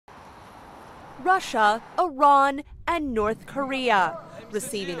Russia, Iran, and North Korea,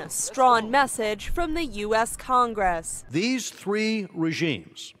 receiving a strong message from the U.S. Congress. These three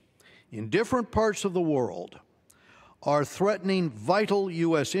regimes in different parts of the world are threatening vital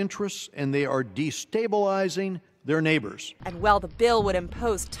U.S. interests, and they are destabilizing their neighbors. And while the bill would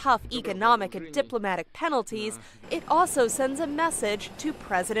impose tough economic and diplomatic penalties, it also sends a message to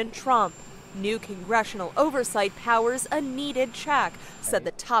President Trump. New congressional oversight powers a needed check, said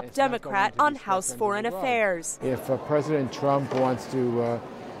the top Democrat on House Foreign Affairs. If President Trump wants to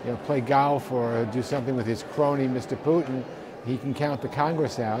play golf or do something with his crony, Mr. Putin, he can count the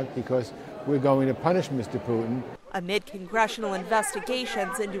Congress out because we're going to punish Mr. Putin. Amid congressional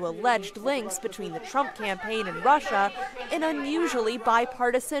investigations into alleged links between the Trump campaign and Russia, an unusually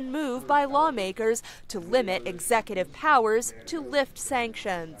bipartisan move by lawmakers to limit executive powers to lift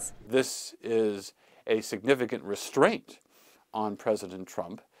sanctions. This is a significant restraint on President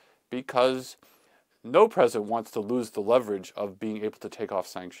Trump because no president wants to lose the leverage of being able to take off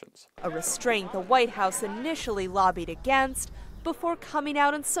sanctions. A restraint the White House initially lobbied against before coming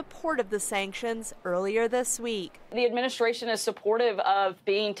out in support of the sanctions earlier this week. The administration is supportive of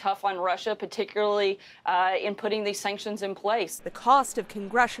being tough on Russia, particularly in putting these sanctions in place. The cost of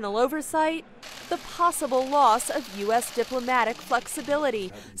congressional oversight? The possible loss of U.S. diplomatic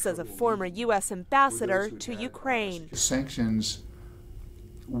flexibility, says a former U.S. ambassador to Ukraine. Sanctions,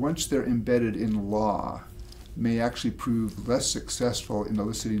 once they're embedded in law, may actually prove less successful in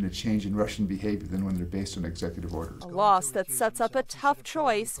eliciting a change in Russian behavior than when they're based on executive orders. A loss that sets up a tough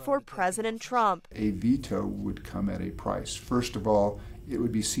choice for President Trump. A veto would come at a price. First of all, it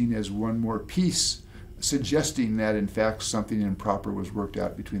would be seen as one more piece suggesting that, in fact, something improper was worked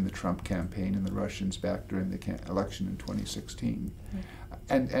out between the Trump campaign and the Russians back during the election in 2016.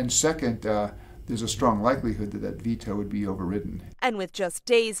 And second, there's a strong likelihood that that veto would be overridden. And with just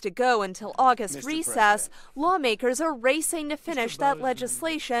days to go until August recess, lawmakers are racing to finish that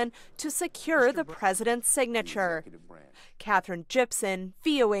legislation to secure the president's signature. Katherine, Gypson,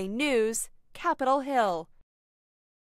 VOA News, Capitol Hill.